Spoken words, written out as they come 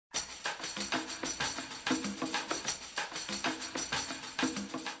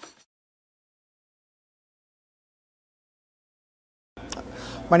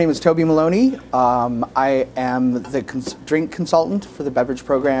My name is Toby Maloney. I am the drink consultant for the beverage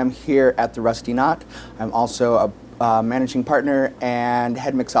program here at the Rusty Knot. I'm also a managing partner and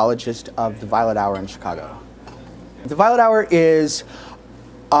head mixologist of the Violet Hour in Chicago. The Violet Hour is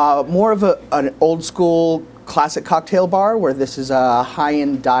more of an old school classic cocktail bar, where this is a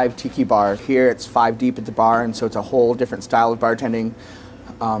high-end dive tiki bar. Here it's 5 deep at the bar, and so it's a whole different style of bartending.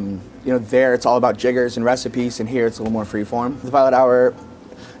 There it's all about jiggers and recipes, and here it's a little more free-form. The Violet Hour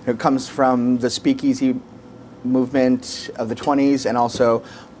comes from the speakeasy movement of the 20s, and also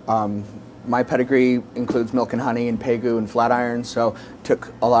my pedigree includes milk and honey and pegu and flat iron, so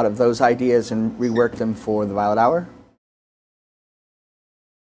took a lot of those ideas and reworked them for the Violet Hour.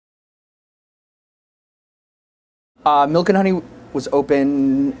 Milk and Honey was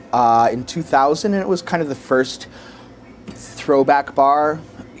open in 2000, and it was kind of the first throwback bar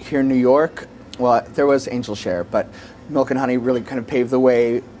here in New York. Well, there was Angel Share, but Milk and Honey really kind of paved the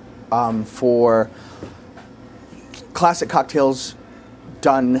way for classic cocktails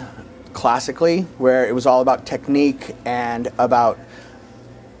done classically, where it was all about technique and about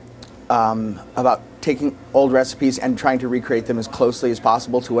taking old recipes and trying to recreate them as closely as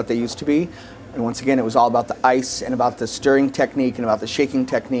possible to what they used to be. And once again, it was all about the ice and about the stirring technique and about the shaking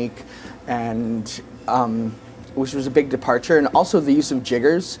technique, and which was a big departure. And also the use of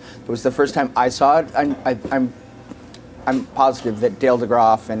jiggers. It was the first time I saw it. I'm positive that Dale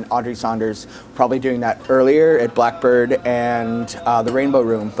DeGroff and Audrey Saunders were probably doing that earlier at Blackbird and the Rainbow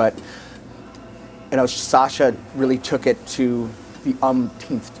Room, but Sasha really took it to the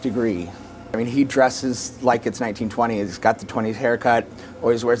umpteenth degree. I mean, he dresses like it's 1920. He's got the 20s haircut,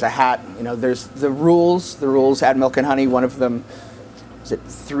 always wears a hat. There's the rules at Milk and Honey. One of them, was it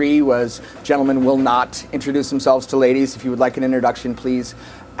 3, was gentlemen will not introduce themselves to ladies. If you would like an introduction, please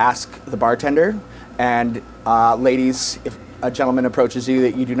ask the bartender. And ladies, if a gentleman approaches you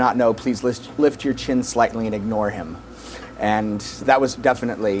that you do not know, please lift your chin slightly and ignore him. And that was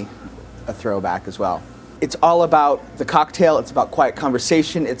definitely a throwback as well. It's all about the cocktail, it's about quiet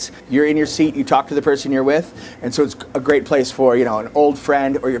conversation, you're in your seat, you talk to the person you're with, and so it's a great place for, an old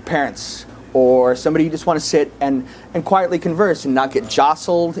friend or your parents or somebody you just want to sit and quietly converse and not get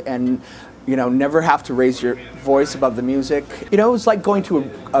jostled and, never have to raise your voice above the music. It was like going to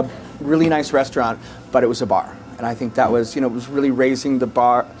a really nice restaurant, but it was a bar. And I think that was, it was really raising the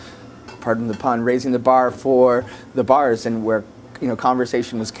bar, pardon the pun, raising the bar for the bars, and where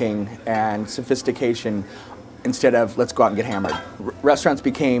conversation was king and sophistication instead of let's go out and get hammered. Restaurants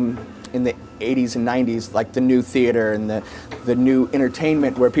became, in the 80s and 90s, like the new theater and the new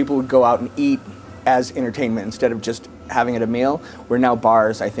entertainment, where people would go out and eat as entertainment instead of just having it a meal, where now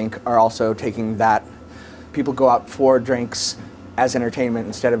bars, I think, are also taking that. People go out for drinks as entertainment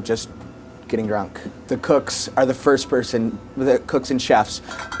instead of just getting drunk. The cooks are the first person, the cooks and chefs,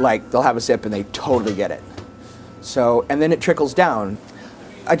 like they'll have a sip and they totally get it. So, and then it trickles down.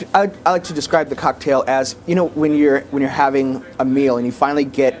 I like to describe the cocktail as, when you're having a meal and you finally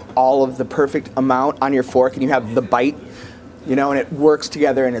get all of the perfect amount on your fork and you have the bite, and it works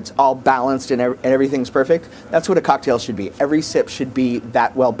together and it's all balanced and everything's perfect. That's what a cocktail should be. Every sip should be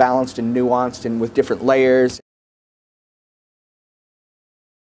that well balanced and nuanced and with different layers.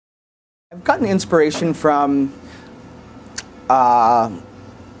 I've gotten inspiration from all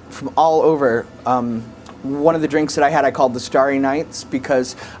over. One of the drinks that I had I called the Starry Nights,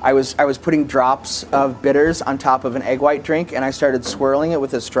 because I was putting drops of bitters on top of an egg white drink, and I started swirling it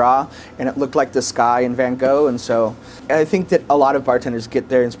with a straw, and it looked like the sky in Van Gogh. And so I think that a lot of bartenders get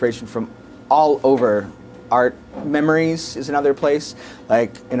their inspiration from all over. Art. Memories is another place.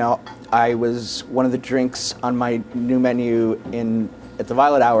 Like, I was one of the drinks on my new menu at the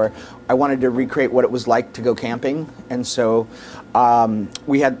Violet Hour. I wanted to recreate what it was like to go camping, and so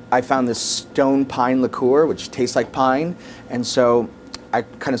I found this stone pine liqueur, which tastes like pine, and so I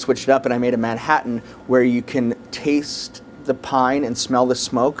kind of switched it up and I made a Manhattan where you can taste the pine and smell the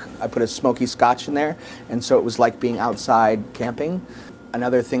smoke. I put a smoky scotch in there, and so it was like being outside camping.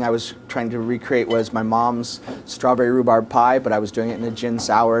 Another thing I was trying to recreate was my mom's strawberry rhubarb pie, but I was doing it in a gin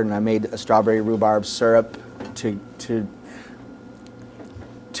sour, and I made a strawberry rhubarb syrup to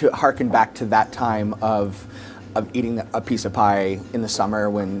harken back to that time of eating a piece of pie in the summer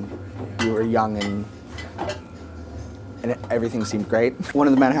when you were young and everything seemed great. One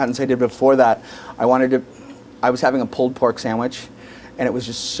of the Manhattans I did before that, I was having a pulled pork sandwich, and it was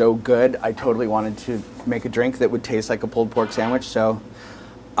just so good. I totally wanted to make a drink that would taste like a pulled pork sandwich. So,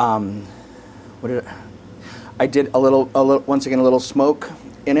 I did once again a little smoke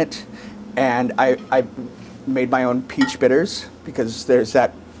in it, and I made my own peach bitters, because there's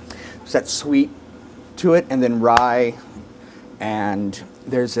that sweet to it, and then rye and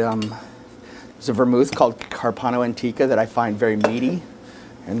There's a vermouth called Carpano Antica that I find very meaty,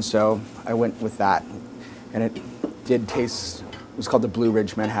 and so I went with that. And it did taste, it was called the Blue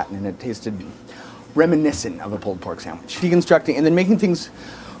Ridge Manhattan, and it tasted reminiscent of a pulled pork sandwich. Deconstructing and then making things,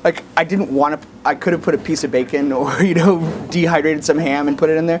 like I could have put a piece of bacon or, dehydrated some ham and put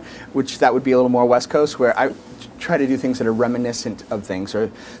it in there, which that would be a little more West Coast, where I try to do things that are reminiscent of things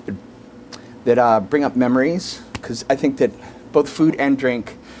or that bring up memories, because I think that both food and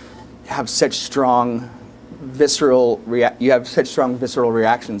drink have such strong visceral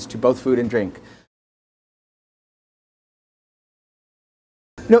reactions to both food and drink.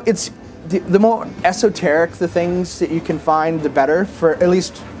 It's the more esoteric the things that you can find, the better. For at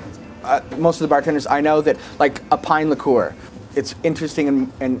least most of the bartenders I know, that like a pine liqueur, it's interesting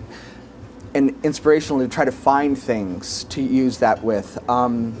and inspirational to try to find things to use that with.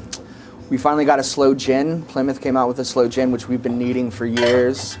 We finally got a slow gin. Plymouth came out with a slow gin, which we've been needing for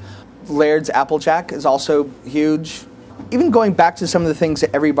years. Laird's Applejack is also huge. Even going back to some of the things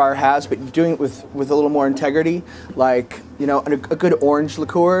that every bar has, but doing it with a little more integrity, like a good orange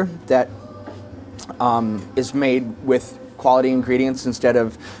liqueur that is made with quality ingredients instead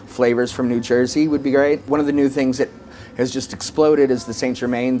of flavors from New Jersey would be great. One of the new things that has just exploded is the Saint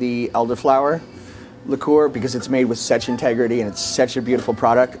Germain, the elderflower liqueur, because it's made with such integrity and it's such a beautiful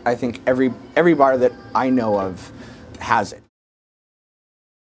product. I think every bar that I know of has it.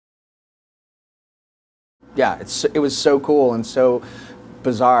 Yeah, it was so cool and so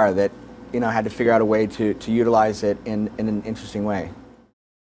bizarre that I had to figure out a way to utilize it in an interesting way.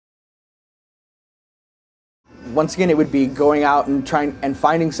 Once again, it would be going out and trying and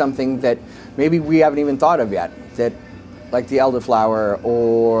finding something that maybe we haven't even thought of yet, that like the elderflower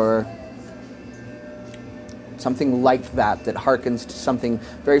or something like that harkens to something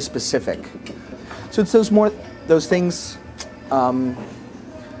very specific. So it's those things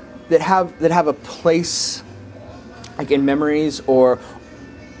that have a place, like in memories, or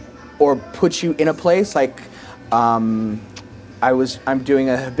put you in a place. Like I'm doing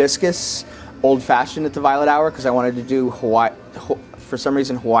a hibiscus old fashioned at the Violet Hour because I wanted to do Hawaii. For some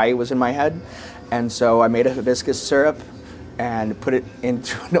reason, Hawaii was in my head, and so I made a hibiscus syrup and put it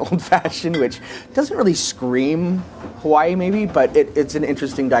into an old fashioned, which doesn't really scream Hawaii maybe, but it's an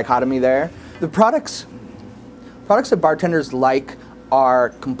interesting dichotomy there. The products that bartenders like are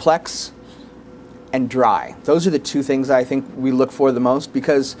complex and dry. Those are the two things I think we look for the most,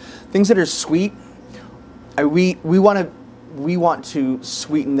 because things that are sweet, we want to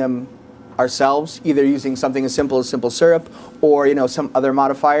sweeten them ourselves, either using something as simple as simple syrup or some other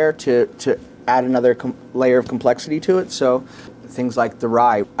modifier to add another layer of complexity to it. So things like the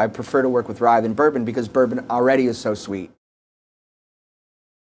rye, I prefer to work with rye than bourbon because bourbon already is so sweet.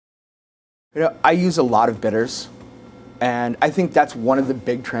 I use a lot of bitters, and I think that's one of the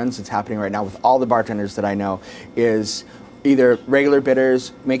big trends that's happening right now with all the bartenders that I know, is either regular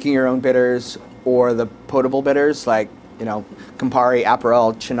bitters, making your own bitters, or the potable bitters like Campari,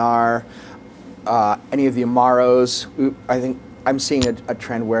 Aperol, Cynar, any of the Amaros. I think I'm seeing a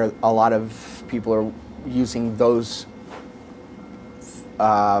trend where a lot of people are using those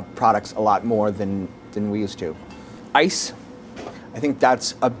products a lot more than we used to. Ice, I think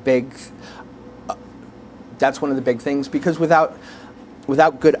that's one of the big things, because without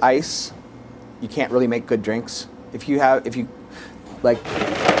good ice, you can't really make good drinks. If you like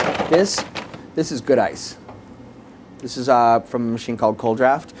this is good ice. This is from a machine called Cold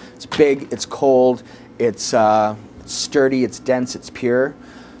Draft. It's big, it's cold, it's sturdy, it's dense, it's pure.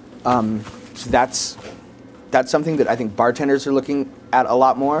 So that's something that I think bartenders are looking at a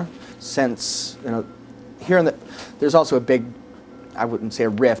lot more, since there's also a big, I wouldn't say a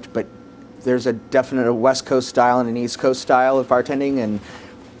rift, but there's a definite West Coast style and an East Coast style of bartending, and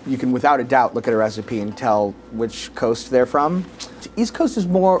you can without a doubt look at a recipe and tell which coast they're from. The East Coast is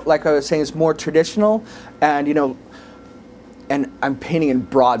more, like I was saying, is more traditional, and and I'm painting in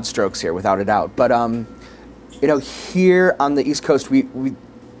broad strokes here without a doubt, but here on the East Coast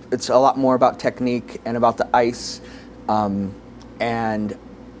it's a lot more about technique and about the ice, and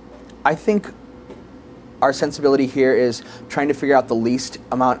I think our sensibility here is trying to figure out the least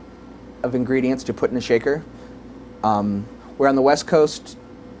amount of ingredients to put in a shaker. Where on the West Coast,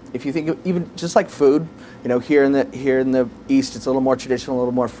 if you think of even just like food, here in the East it's a little more traditional, a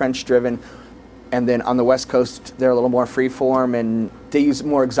little more French driven, and then on the West Coast they're a little more free form and they use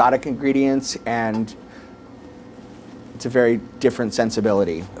more exotic ingredients, and it's a very different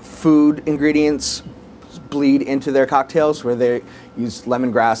sensibility. Food ingredients bleed into their cocktails, where they use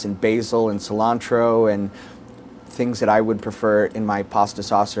lemongrass and basil and cilantro and things that I would prefer in my pasta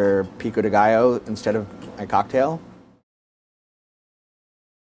sauce or pico de gallo instead of my cocktail.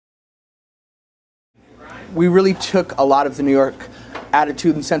 we really took a lot of the New York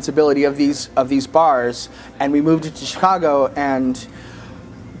attitude and sensibility of these bars, and we moved it to Chicago, and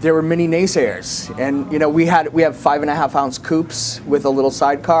there were many naysayers. And you know, we have 5.5 ounce coupes with a little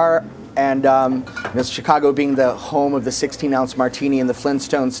sidecar, and Chicago being the home of the 16 ounce martini and the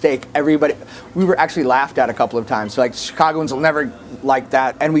Flintstone steak, we were actually laughed at a couple of times. So like, Chicagoans will never like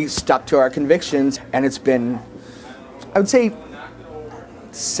that, and we stuck to our convictions, and it's been, I would say,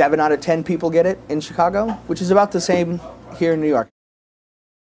 7 out of 10 people get it in Chicago, which is about the same here in New York.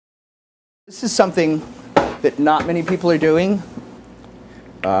 This is something that not many people are doing.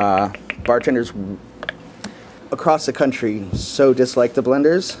 Bartenders across the country so dislike the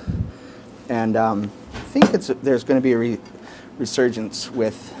blenders, and I think there's going to be a resurgence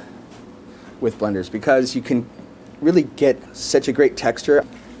with blenders, because you can really get such a great texture.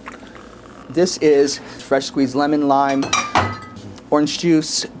 This is fresh squeezed lemon, lime, orange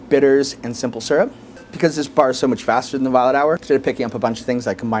juice, bitters, and simple syrup. Because this bar is so much faster than the Violet Hour, instead of picking up a bunch of things,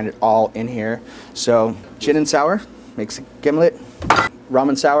 I combined it all in here. So gin and sour makes a gimlet, rum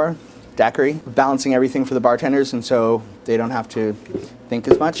and sour, daiquiri, balancing everything for the bartenders, and so they don't have to think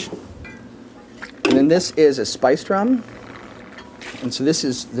as much. And then this is a spiced rum, and so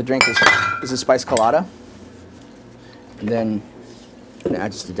the drink is a spiced colada. And then I'm gonna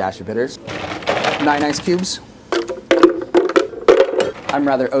add just a dash of bitters, 9 ice cubes. I'm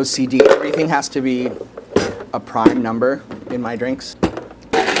rather OCD. Everything has to be a prime number in my drinks.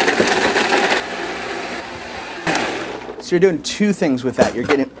 So you're doing two things with that.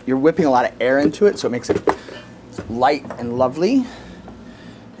 You're whipping a lot of air into it, so it makes it light and lovely.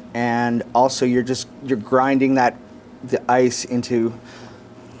 And also you're grinding the ice into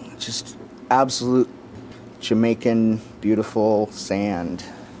just absolute Jamaican beautiful sand.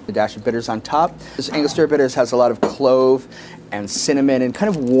 A dash of bitters on top. This Angostura bitters has a lot of clove and cinnamon and kind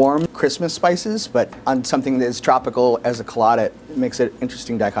of warm Christmas spices, but on something that is tropical as a colada, it makes it an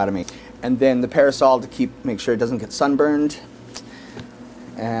interesting dichotomy. And then the parasol to make sure it doesn't get sunburned.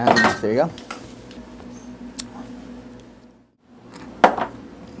 And there you go.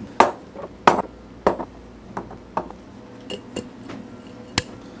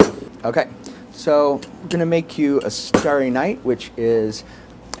 Okay, so we're gonna make you a Starry Night, which is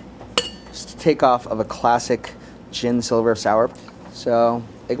just a takeoff of a classic gin silver sour. So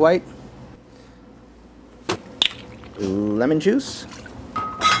egg white, lemon juice,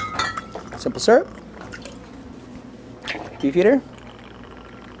 simple syrup, beefeater.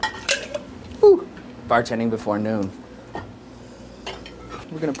 Woo! Bartending before noon.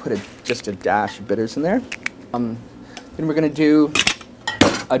 We're gonna put just a dash of bitters in there. Then we're gonna do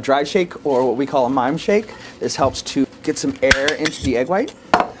a dry shake, or what we call a mime shake. This helps to get some air into the egg white.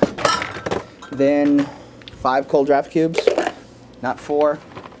 Then 5 cold draft cubes, not 4,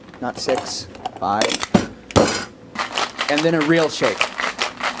 not 6, 5. And then a real shake.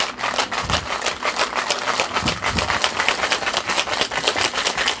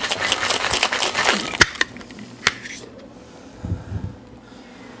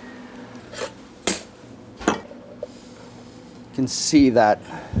 You can see that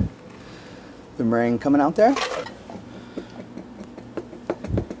the meringue coming out there.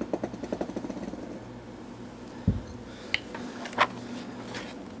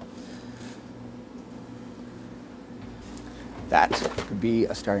 That could be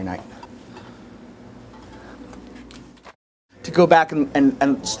a Starry Night. To go back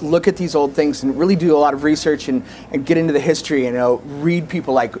and look at these old things and really do a lot of research and get into the history, and read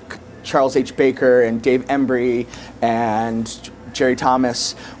people like Charles H. Baker and Dave Embry and Jerry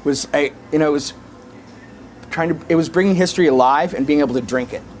Thomas it was bringing history alive and being able to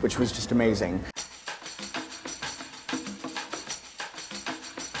drink it, which was just amazing.